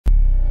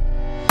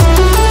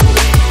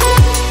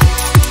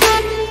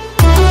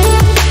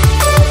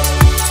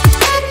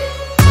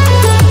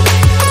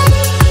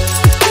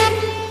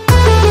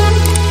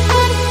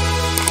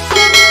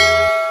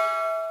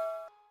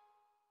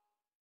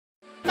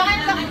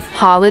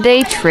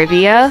Holiday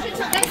trivia.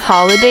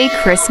 Holiday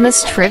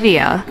Christmas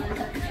trivia.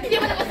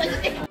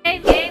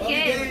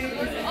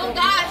 Oh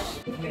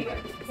gosh!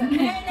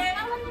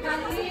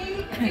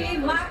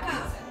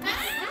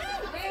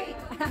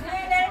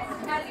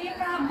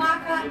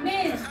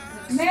 means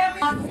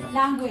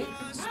language.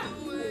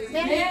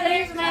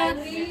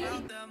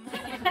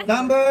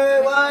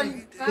 Number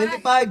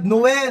 125,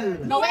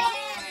 Noel. Noel.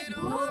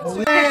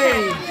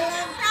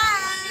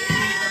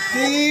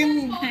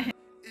 Team.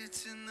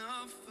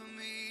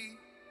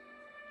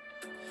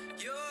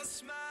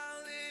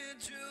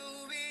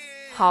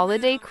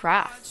 Holiday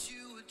craft.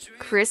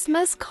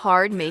 Christmas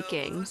card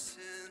making.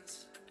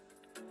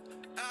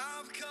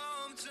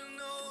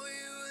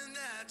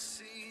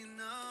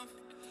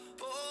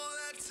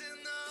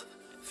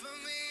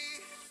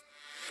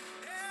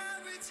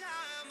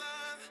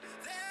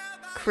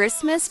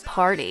 Christmas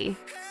party.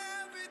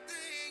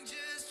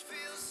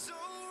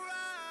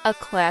 A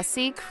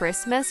classy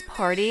Christmas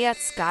party at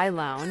Sky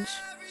Lounge.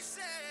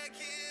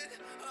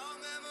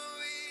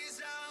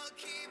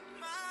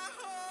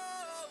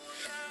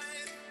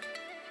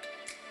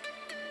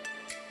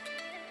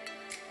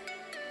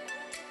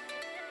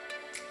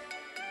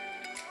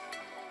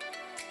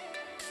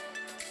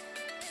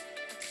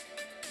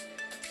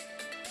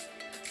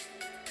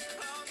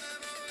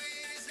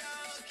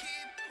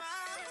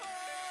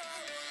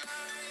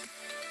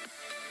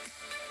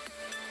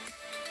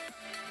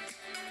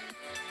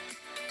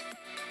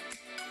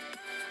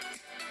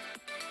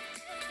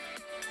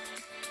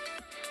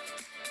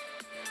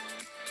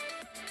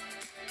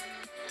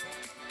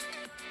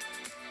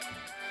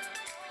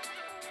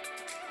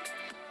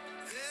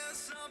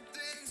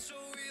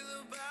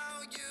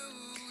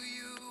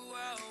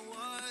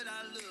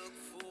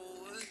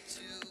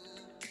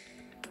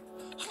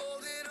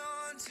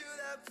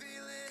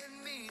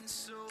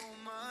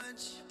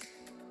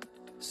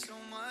 So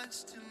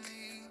much to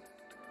me.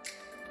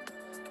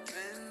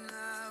 When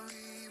I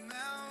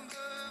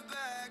remember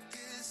back,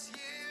 this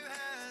year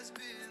has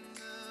been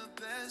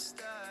the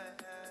best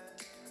I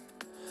had.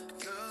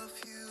 The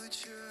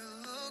future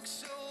looks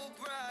so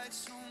bright,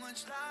 so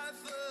much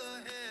life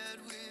ahead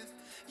with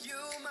you,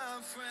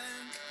 my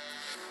friend.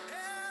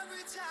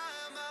 Every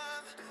time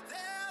I'm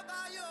there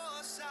by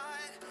your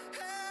side,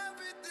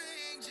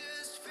 everything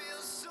just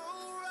feels so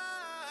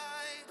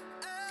right.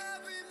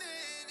 Every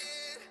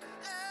minute,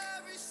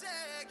 every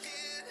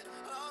second,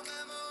 all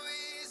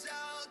memories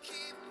I'll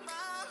keep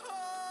my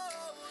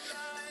whole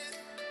life.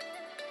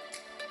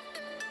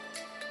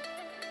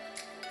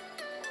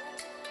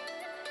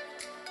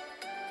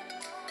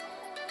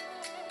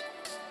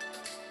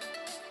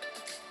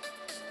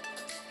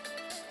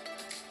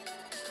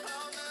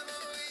 All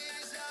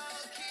memories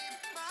I'll keep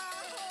my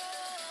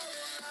whole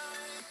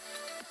life.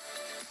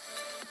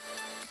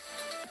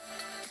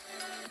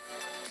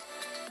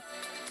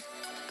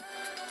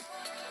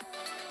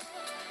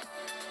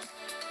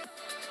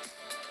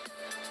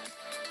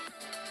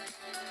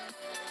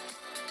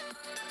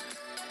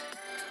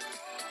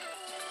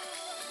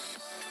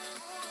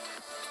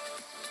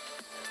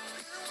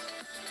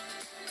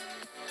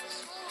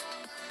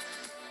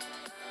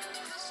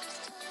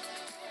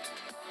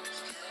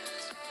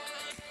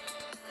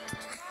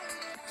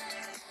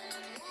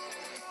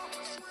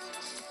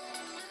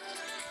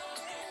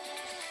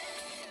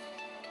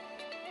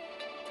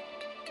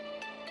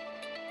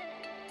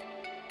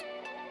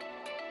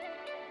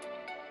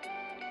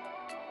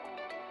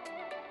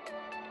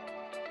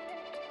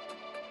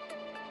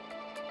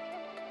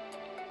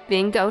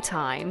 Bingo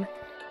time.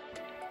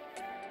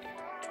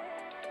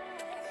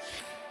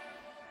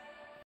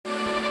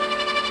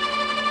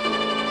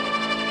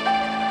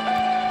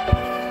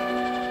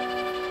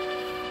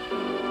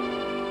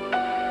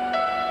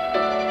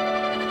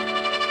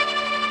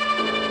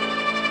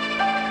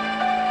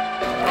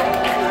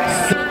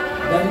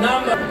 The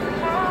number.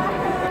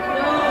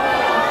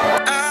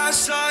 I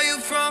saw you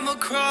from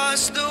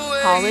across the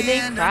way. Holiday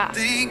and craft. I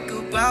think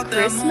about that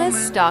Christmas moment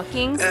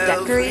stockings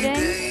every decorating.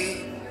 day.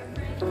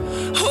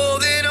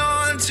 Holding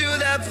on to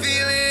that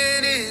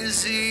feeling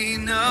is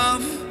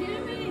enough.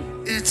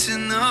 It's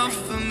enough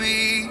for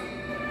me.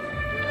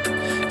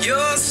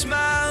 Your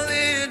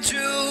smiling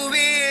drew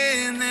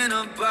me in, and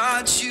I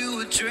bought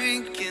you a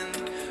drink,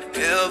 and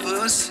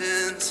ever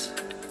since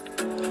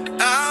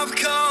I've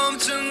come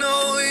to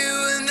know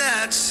you, and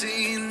that's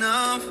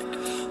enough.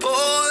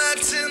 Oh,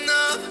 that's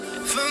enough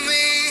for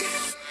me.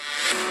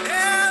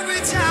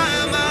 Every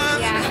time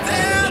I'm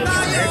there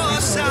by your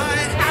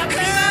side,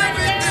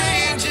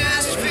 everything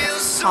just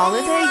feels so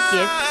Holiday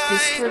gift right.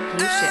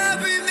 distribution.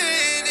 Every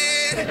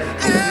minute,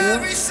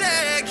 every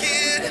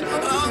second,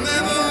 all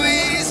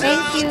memories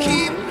I'll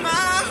keep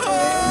my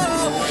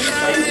whole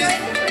life.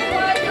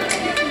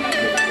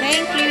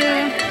 Thank you.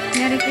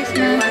 Merry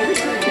Christmas.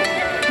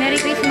 Merry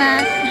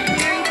Christmas.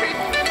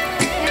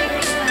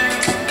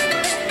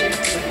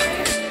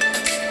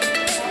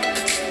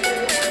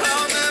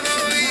 All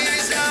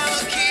memories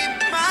I'll keep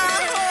my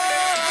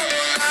whole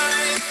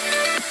life.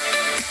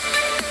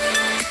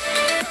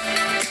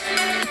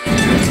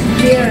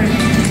 Here.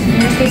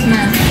 Merry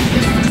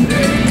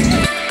Christmas.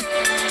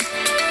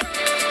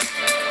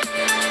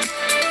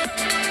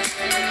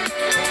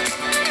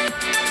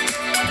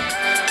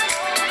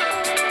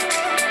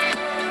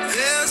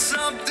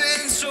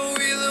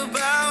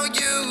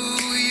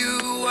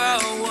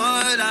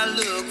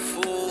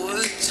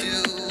 forward to.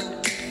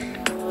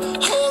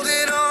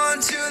 Holding on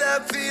to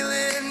that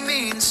feeling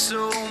means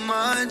so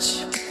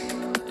much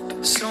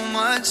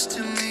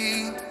to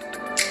me.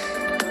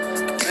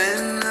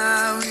 When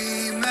I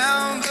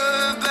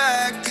remember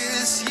back,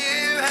 this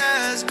year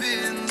has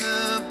been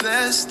the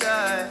best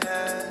I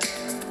had.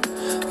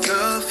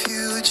 The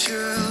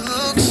future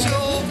looks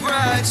so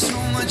bright, so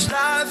much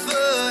life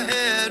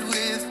ahead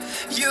with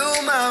you,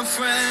 my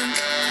friend.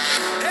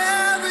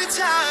 Every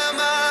time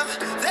I'm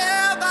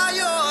there by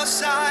your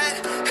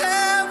side,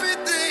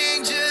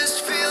 everything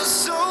just feels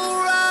so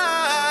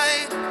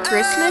right.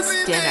 Christmas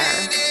Every dinner.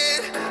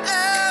 minute,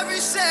 every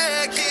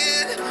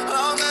second,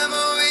 all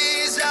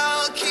memories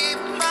I'll keep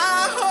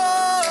my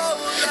whole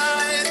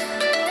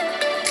life.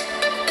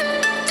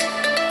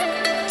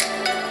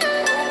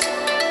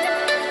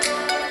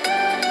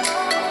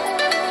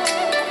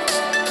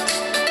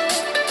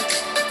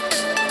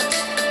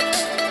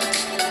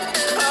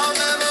 All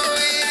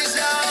memories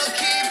I'll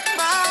keep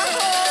my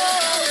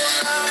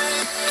whole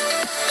life.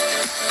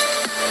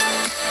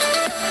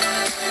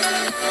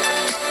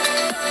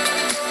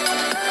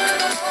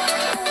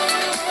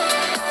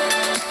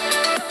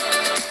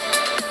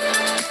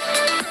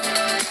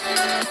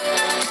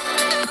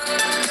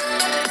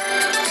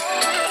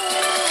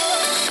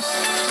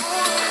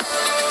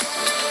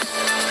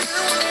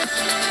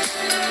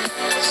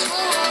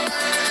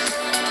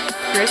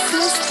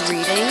 Christmas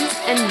greetings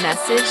and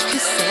message to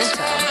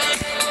Santa.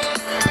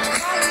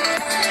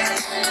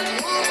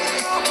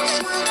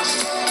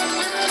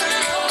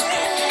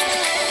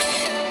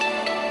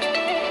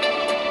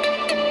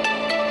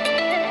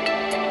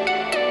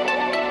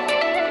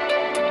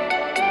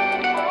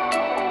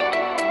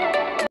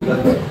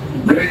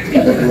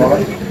 Greetings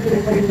everyone.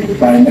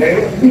 My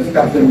name is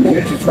Captain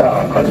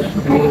Chirstmas.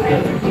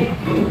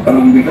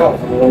 On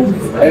behalf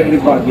of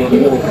everybody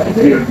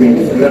here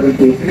in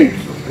Celebrity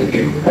Clips,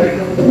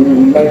 we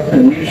would like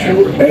to wish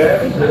you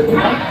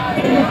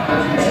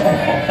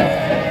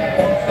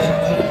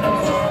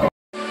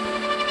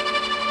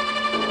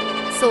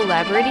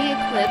Celebrity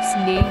Eclipse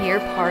New Year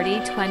Party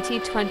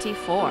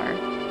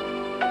 2024.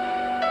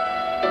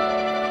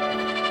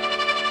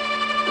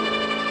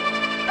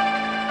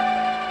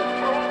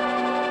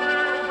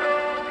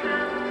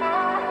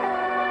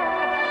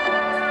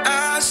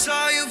 I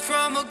saw you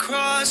from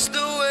across the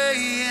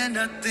way, and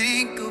I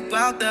think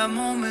about that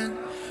moment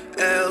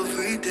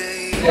every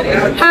day.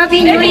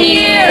 Happy New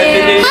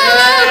Year!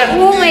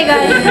 Oh my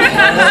God!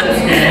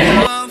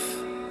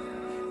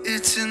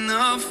 It's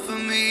enough for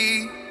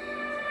me.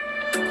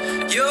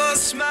 Your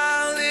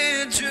smile,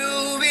 it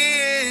drew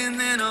me in,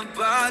 and I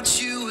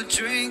bought you a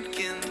drink,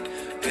 and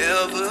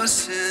ever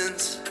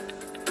since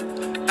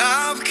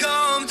I've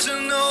come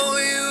to know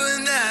you,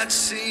 and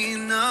that's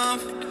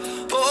enough.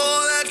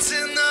 Oh, that's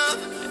enough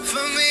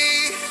for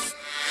me.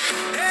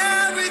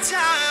 Every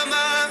time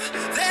I'm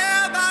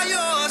there by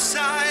your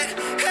side,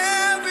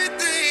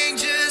 everything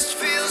just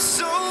feels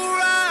so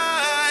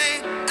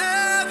right.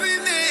 Every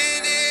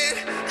minute,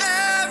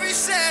 every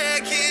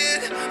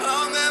second,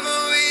 all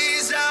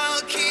memories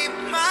I'll keep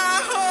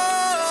my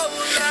whole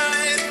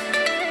life.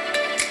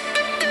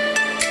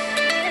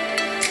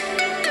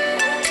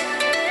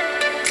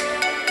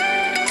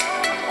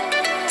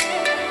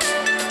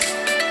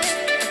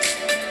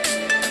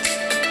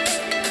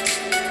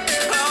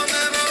 All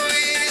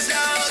memories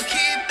I'll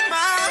keep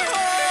my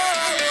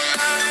whole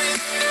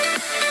life.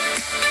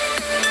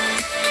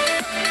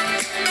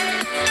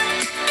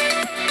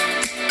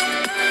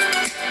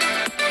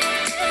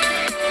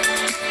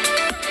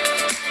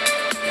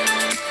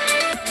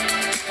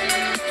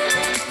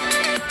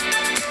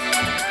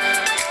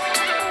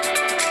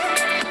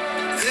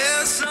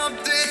 There's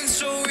something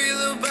so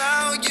real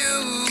about you.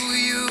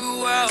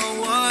 You are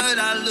what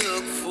I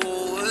look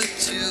forward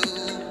to.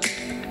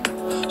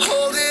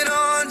 Holding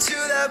on to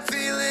that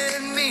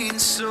feeling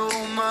means so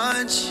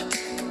much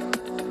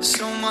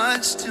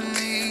to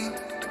me.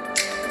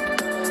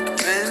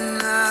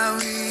 When I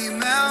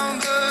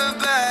remember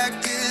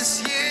back,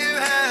 this year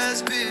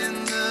has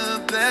been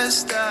the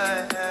best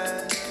I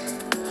had.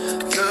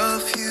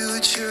 The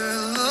future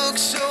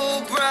looks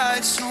so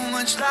bright, so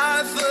much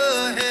life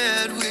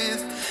ahead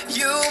with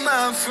you,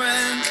 my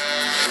friend.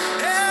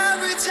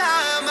 Every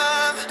time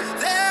I'm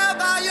there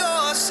by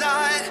your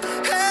side,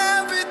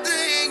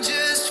 everything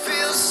just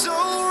feels so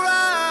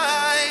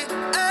right.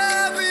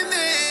 Every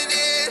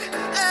minute,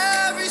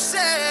 every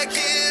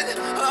second,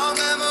 all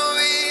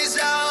memories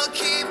I'll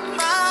keep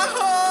my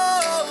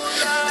whole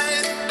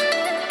life.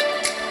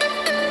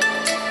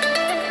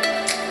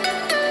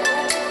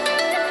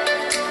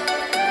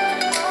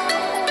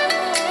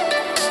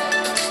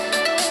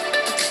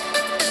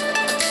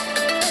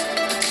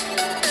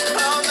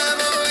 All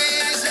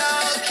memories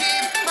I'll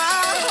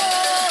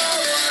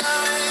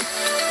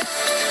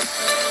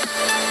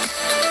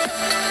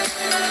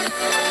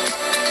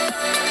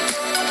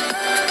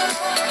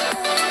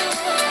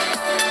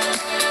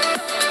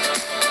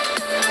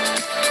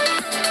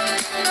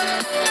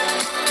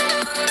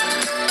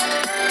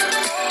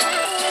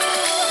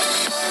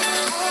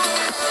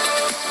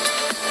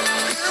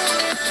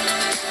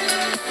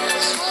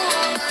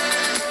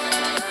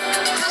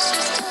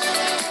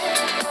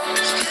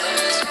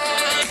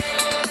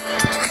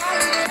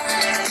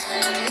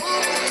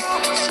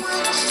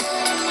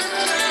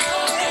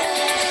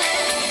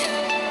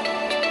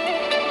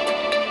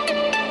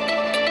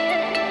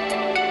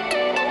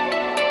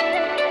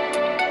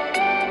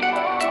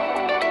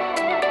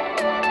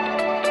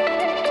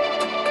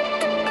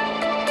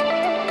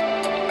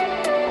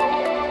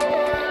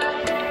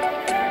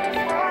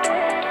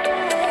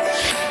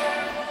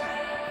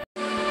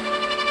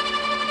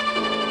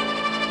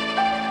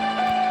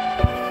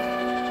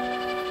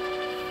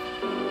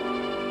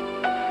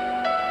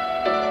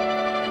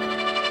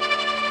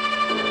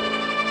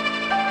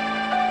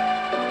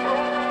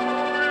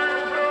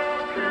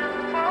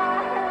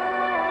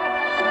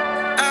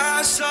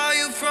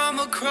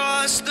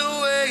across the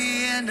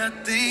way, and I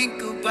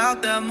think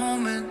about that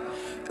moment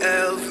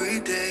every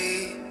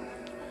day.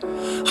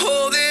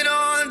 Holding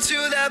on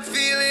to that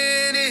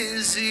feeling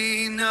is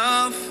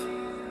enough.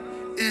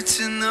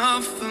 It's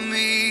enough for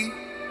me.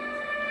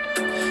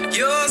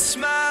 Your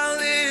smile,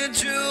 it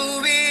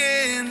drew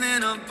me in,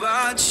 and I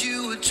bought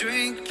you a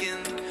drink,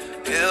 and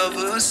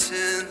ever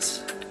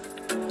since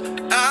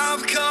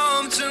I've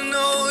come to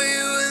know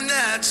you, and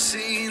that's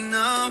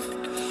enough.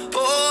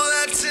 Oh,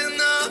 that's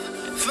enough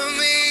for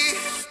me.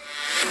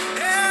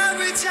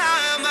 Every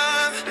time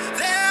I'm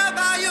there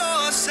by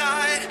your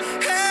side,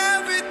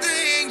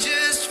 everything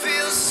just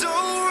feels so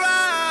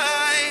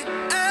right.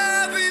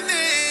 Every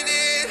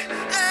minute,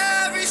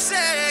 every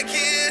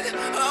second,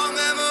 all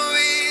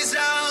memories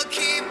I'll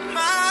keep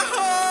my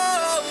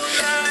whole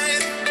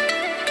life.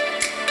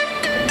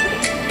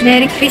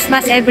 Merry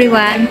Christmas,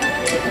 everyone.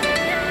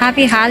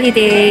 Happy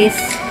holidays.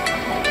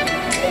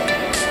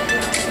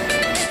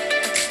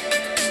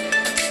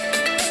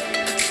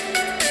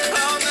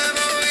 All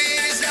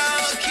memories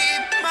I'll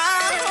keep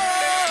my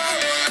whole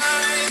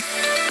life.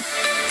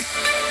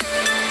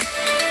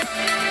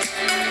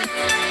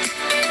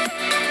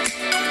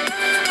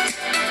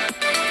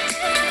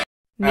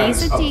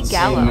 Mesa up di the same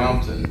Gallo.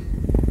 mountain.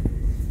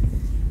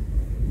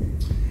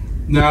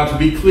 Now, to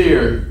be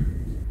clear,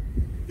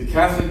 the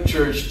Catholic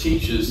Church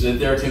teaches that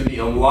there can be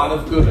a lot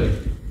of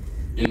good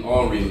in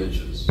all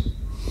religions,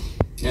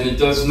 and it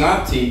does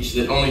not teach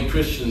that only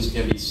Christians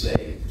can be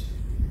saved.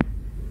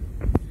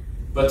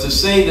 But to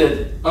say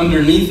that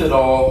underneath it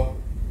all,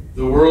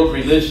 the world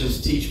religions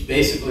teach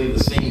basically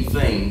the same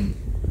thing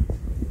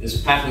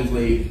is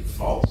patently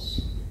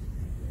false.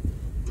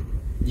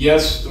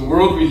 Yes, the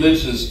world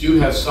religions do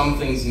have some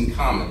things in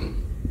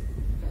common,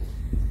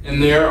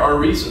 and there are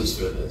reasons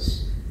for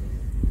this.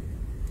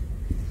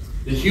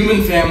 The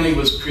human family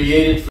was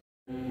created for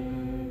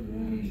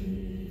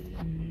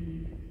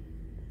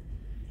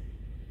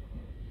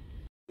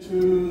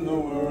to the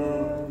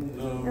world,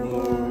 the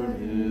Lord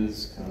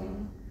is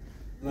come.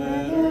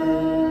 Let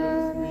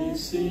earth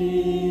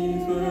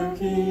receive her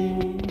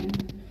King.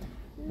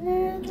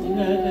 Let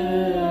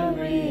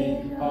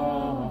every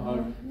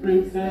heart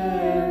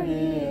prepare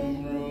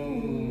him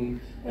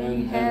room,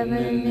 and heaven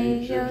and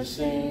nature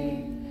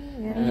sing,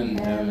 and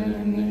heaven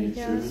and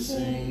nature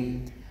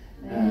sing,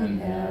 and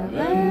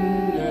heaven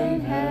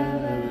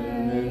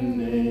and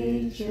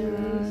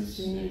nature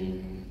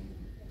sing.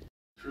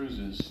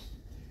 Cruises.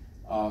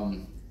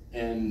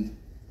 And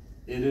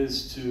it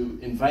is to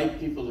invite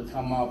people to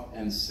come up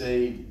and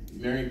say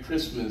Merry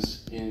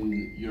Christmas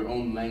in your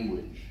own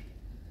language.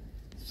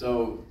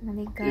 So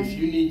if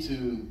you need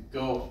to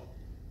go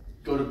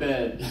to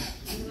bed,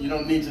 you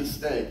don't need to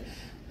stay.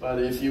 But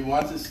if you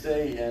want to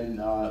stay and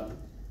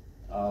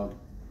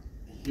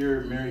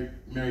hear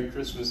Merry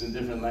Christmas in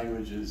different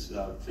languages,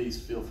 please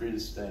feel free to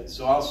stay.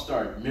 So I'll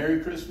start. Merry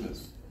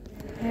Christmas.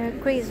 Merry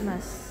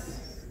Christmas.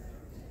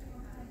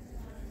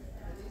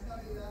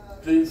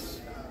 Please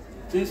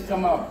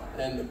come up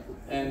and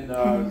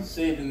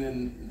say it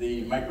in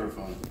the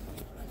microphone.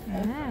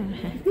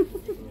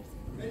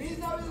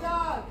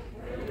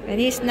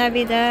 Feliz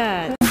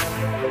Navidad.